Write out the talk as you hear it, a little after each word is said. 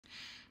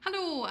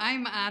Hello,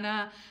 I'm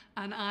Anna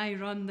and I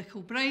run the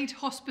Kilbride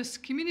Hospice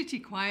Community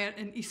Choir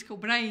in East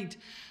Kilbride,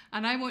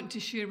 and I want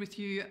to share with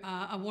you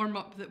a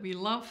warm-up that we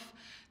love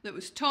that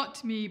was taught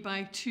to me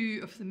by two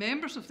of the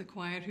members of the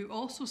choir who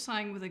also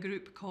sang with a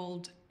group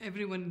called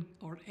Everyone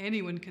or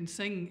Anyone Can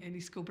Sing in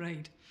East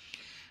Kilbride.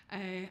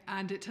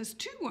 And it has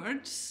 2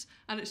 words,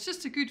 and it's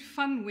just a good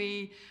fun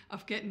way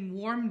of getting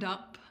warmed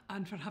up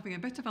and for having a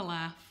bit of a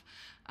laugh.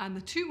 And the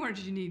 2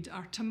 words you need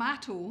are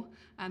tomato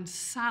and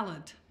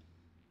salad.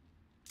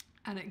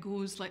 And it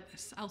goes like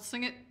this. I'll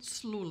sing it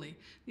slowly.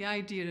 The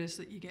idea is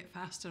that you get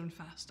faster and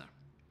faster.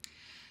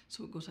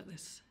 So it goes like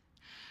this.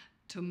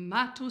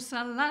 Tomato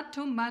salad,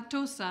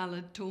 tomato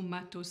salad,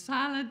 tomato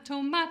salad,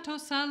 tomato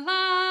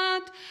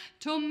salad.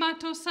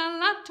 Tomato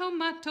salad,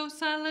 tomato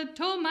salad,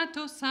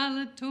 tomato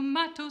salad,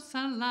 tomato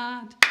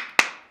salad.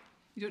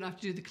 You don't have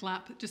to do the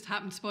clap. It just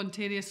happened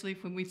spontaneously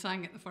when we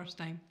sang it the first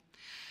time.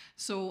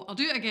 So I'll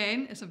do it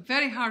again. It's a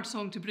very hard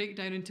song to break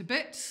down into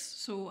bits,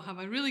 so have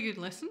a really good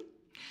listen.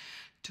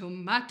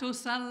 Tomato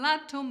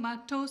salad,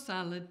 tomato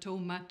salad,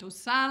 tomato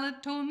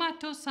salad,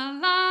 tomato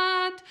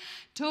salad.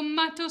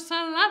 Tomato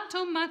salad,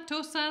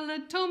 tomato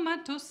salad,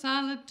 tomato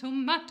salad,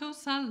 tomato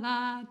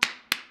salad.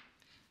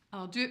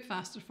 I'll do it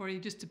faster for you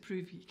just to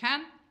prove you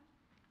can.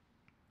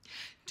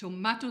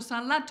 Tomato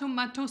salad,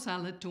 tomato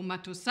salad,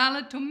 tomato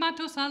salad,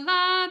 tomato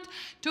salad.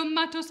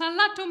 Tomato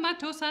salad,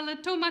 tomato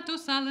salad, tomato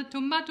salad,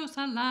 tomato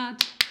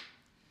salad.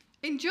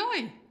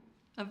 Enjoy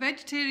a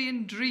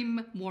vegetarian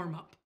dream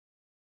warm-up.